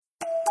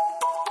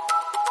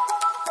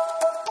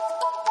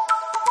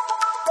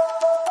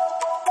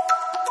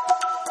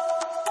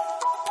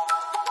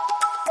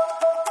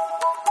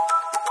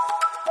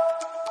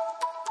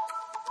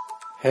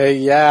Hey,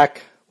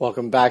 Yak.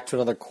 Welcome back to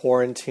another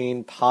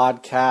quarantine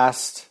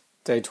podcast,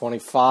 day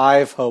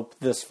 25. Hope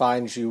this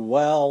finds you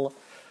well.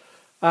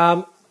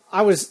 I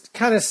was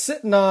kind of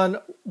sitting on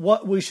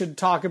what we should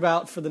talk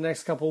about for the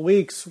next couple of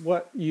weeks,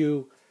 what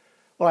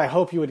I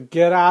hope you would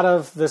get out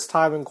of this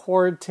time in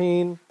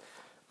quarantine.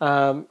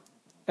 And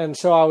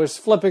so I was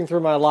flipping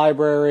through my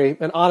library,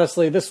 and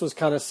honestly, this was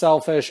kind of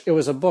selfish. It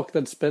was a book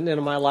that's been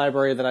in my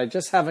library that I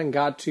just haven't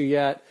got to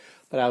yet,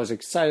 but I was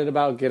excited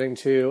about getting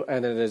to,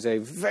 and it is a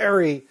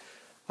very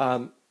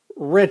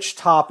rich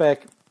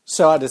topic.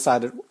 So I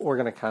decided we're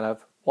going to kind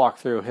of walk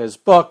through his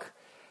book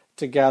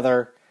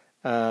together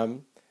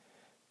and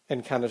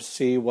kind of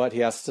see what he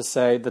has to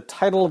say. The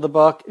title of the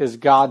book is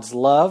God's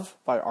Love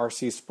by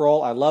R.C.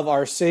 Sproul. I love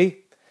R.C.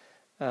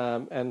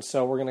 And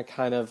so we're going to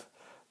kind of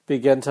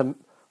begin to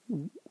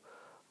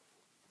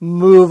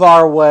move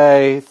our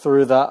way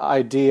through the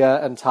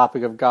idea and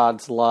topic of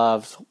God's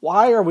love.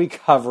 Why do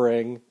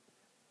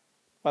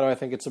I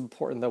think it's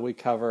important that we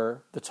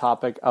cover the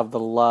topic of the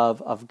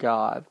love of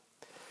God?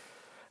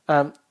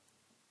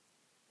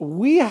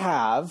 We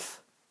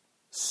have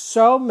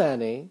so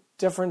many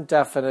different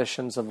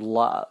definitions of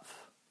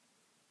love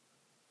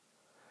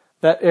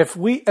that if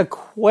we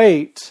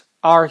equate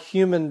our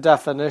human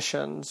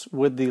definitions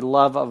with the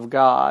love of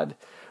God,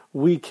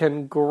 we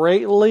can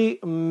greatly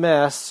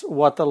miss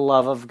what the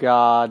love of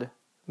God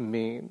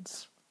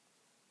means.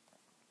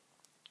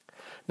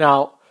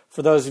 Now,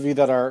 for those of you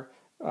that are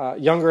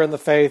younger in the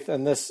faith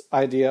and this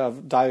idea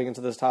of diving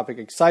into this topic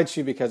excites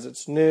you because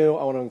it's new,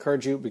 I want to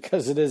encourage you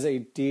because it is a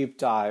deep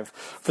dive.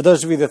 For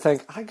those of you that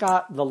think, I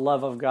got the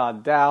love of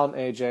God down,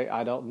 AJ,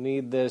 I don't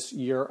need this,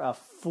 you're a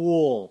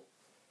fool.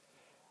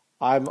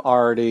 I'm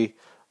already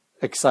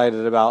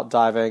excited about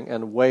diving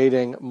and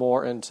wading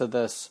more into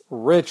this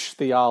rich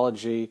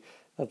theology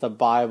that the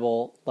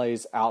Bible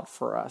lays out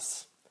for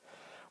us.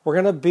 We're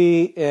going to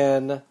be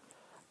in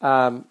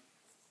 1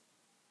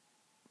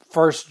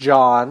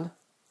 John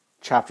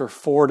chapter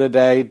 4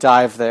 today,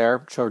 dive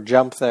there, so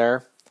jump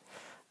there.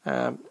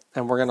 And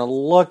we're going to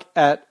look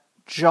at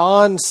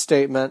John's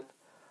statement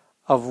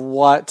of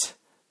what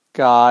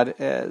God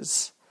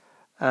is.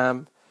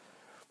 And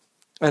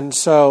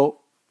so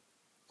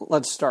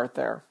let's start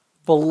there.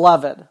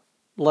 Beloved,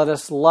 let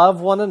us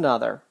love one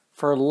another,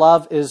 for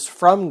love is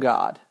from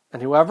God,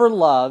 and whoever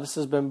loves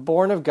has been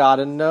born of God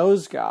and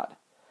knows God.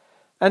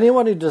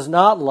 Anyone who does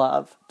not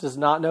love does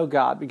not know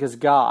God, because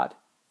God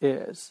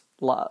is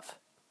love.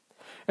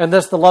 And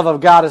thus the love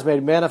of God is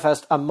made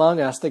manifest among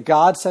us, that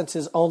God sent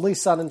his only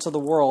Son into the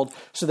world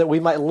so that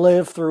we might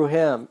live through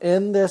him.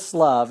 In this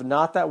love,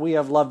 not that we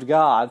have loved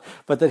God,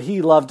 but that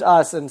he loved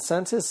us and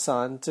sent his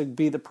Son to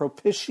be the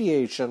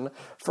propitiation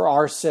for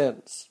our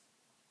sins.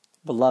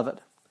 Beloved,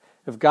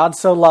 if God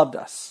so loved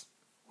us,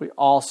 we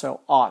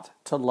also ought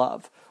to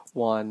love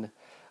one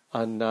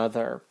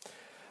another.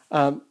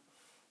 One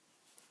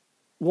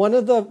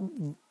of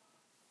the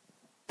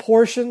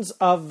portions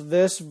of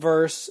this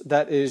verse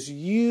that is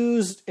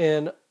used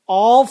in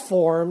all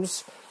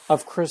forms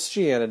of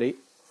Christianity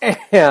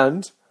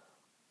and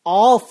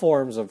all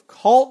forms of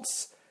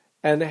cults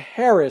and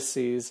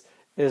heresies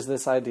is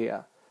this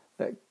idea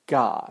that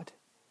God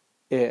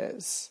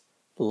is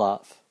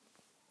love.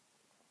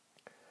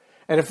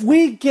 And if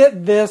we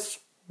get this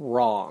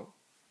wrong,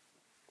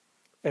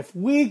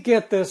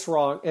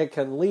 it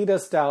can lead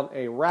us down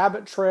a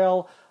rabbit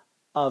trail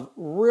of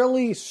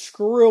really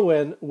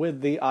screwing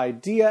with the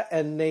idea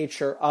and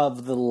nature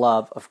of the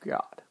love of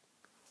God.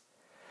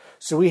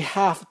 So we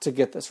have to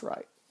get this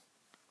right.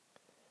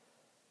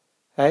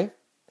 Okay?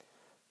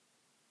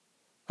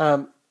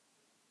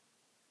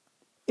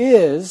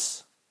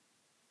 Is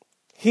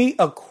he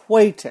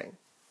equating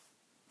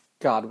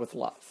God with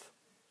love?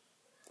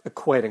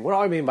 Equating. What do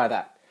I mean by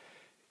that?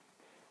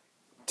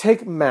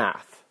 Take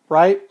math,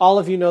 right? All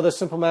of you know this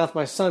simple math.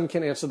 My son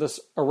can answer this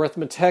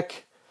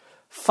arithmetic.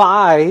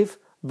 5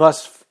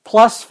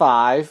 plus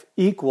 5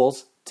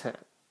 equals 10.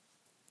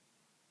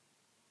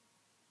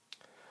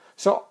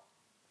 So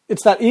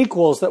it's that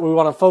equals that we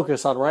want to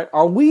focus on, right?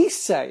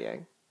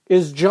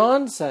 Is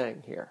John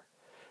saying here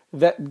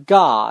that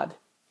God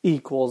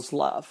equals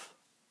love?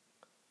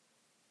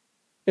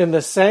 In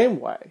the same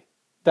way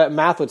that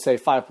math would say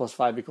 5 plus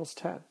 5 equals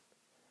 10.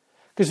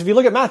 Because if you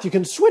look at math, you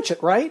can switch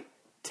it, right?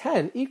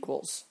 10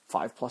 equals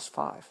 5 plus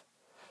 5.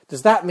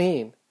 Does that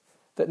mean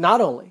that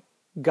not only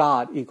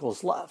God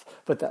equals love,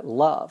 but that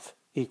love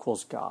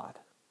equals God?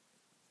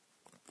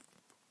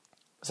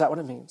 Is that what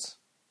it means?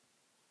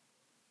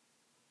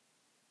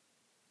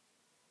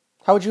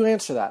 How would you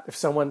answer that if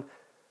someone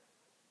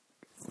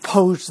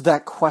posed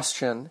that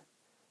question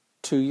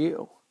to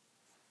you?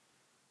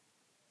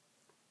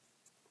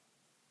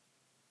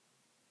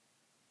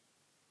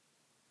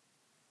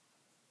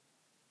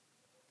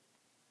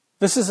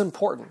 This is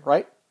important,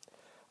 right?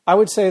 I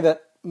would say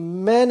that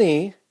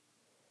many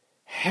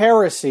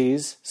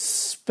heresies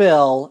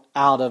spill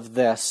out of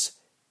this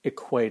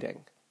equating,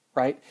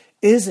 right?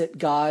 Is it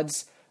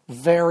God's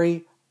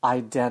very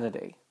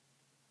identity?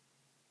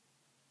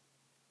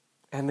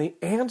 And the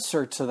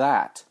answer to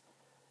that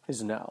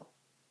is no.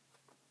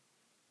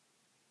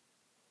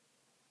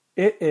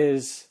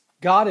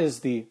 God is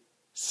the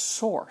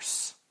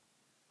source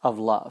of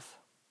love.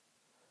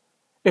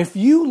 If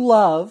you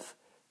love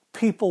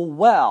people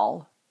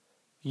well,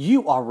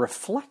 you are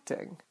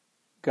reflecting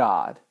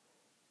God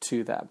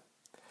to them.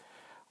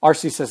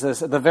 R.C. says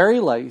this, at the very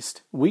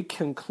least, we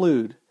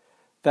conclude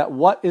that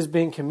what is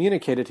being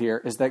communicated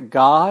here is that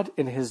God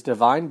in his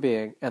divine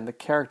being and the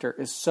character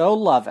is so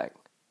loving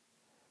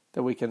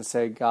that we can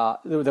say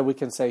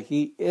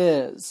he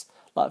is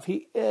love.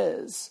 He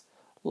is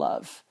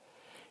love.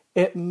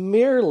 It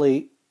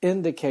merely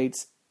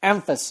indicates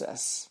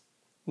emphasis,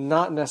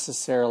 not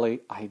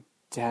necessarily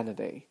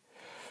identity.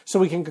 So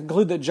we can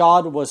conclude that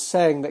John was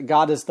saying that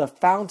God is the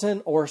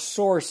fountain or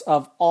source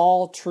of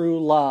all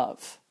true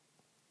love.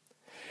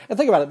 And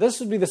think about it, this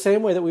would be the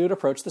same way that we would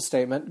approach the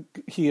statement,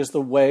 he is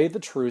the way, the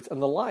truth,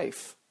 and the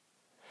life.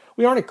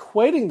 We aren't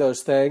equating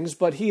those things,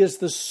 but he is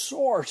the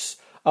source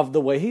of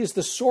the way. He is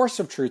the source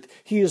of truth.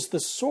 He is the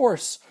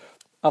source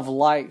of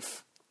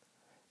life.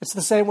 It's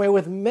the same way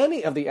with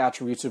many of the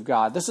attributes of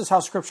God. This is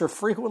how Scripture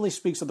frequently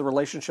speaks of the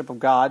relationship of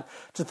God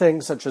to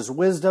things such as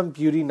wisdom,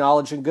 beauty,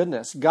 knowledge, and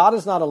goodness. God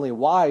is not only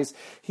wise,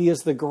 he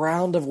is the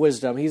ground of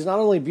wisdom. He's not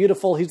only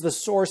beautiful, he's the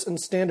source and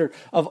standard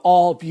of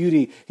all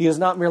beauty. He is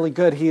not merely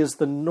good, he is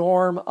the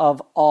norm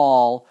of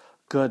all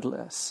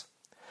goodness.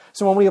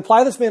 So when we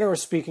apply this manner of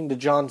speaking to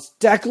John's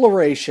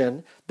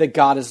declaration that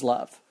God is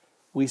love,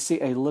 we see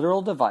a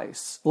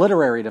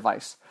literary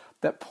device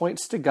that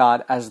points to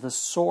God as the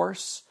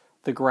source,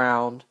 the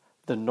ground,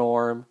 the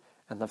norm,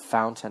 and the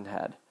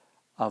fountainhead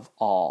of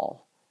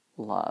all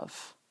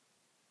love.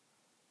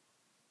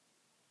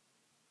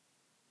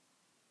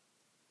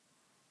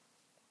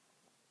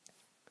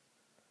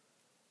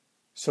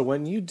 So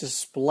when you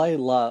display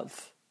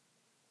love,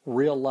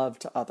 real love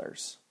to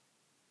others,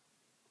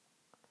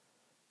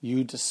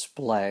 you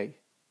display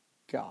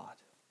God.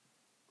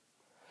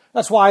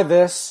 That's why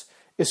this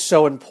is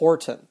so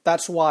important.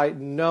 That's why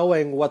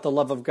knowing what the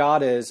love of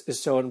God is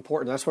so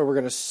important. That's why we're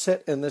going to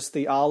sit in this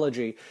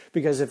theology.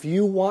 Because if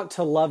you want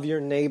to love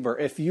your neighbor,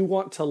 if you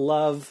want to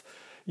love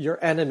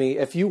your enemy,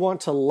 if you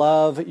want to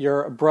love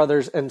your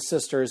brothers and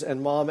sisters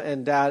and mom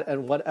and dad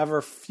and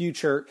whatever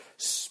future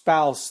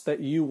spouse that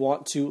you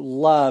want to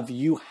love,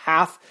 you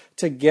have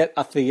to get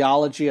a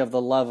theology of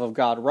the love of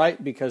God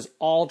right, because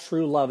all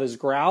true love is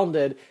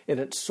grounded in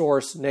its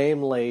source,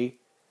 namely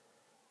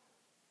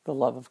the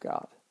love of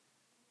God.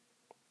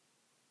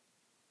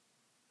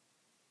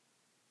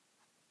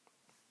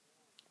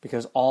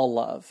 Because all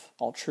love,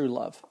 all true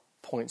love,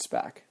 points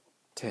back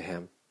to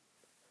him.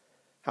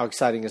 How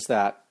exciting is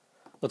that?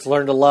 Let's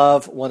learn to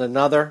love one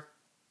another.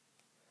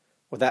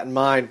 With that in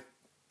mind,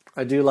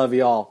 I do love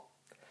you all.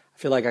 I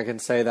feel like I can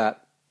say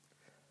that.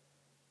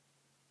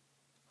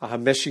 I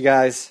miss you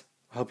guys.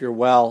 I hope you're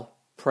well.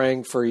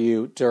 Praying for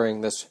you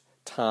during this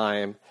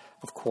time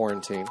of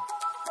quarantine.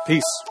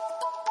 Peace.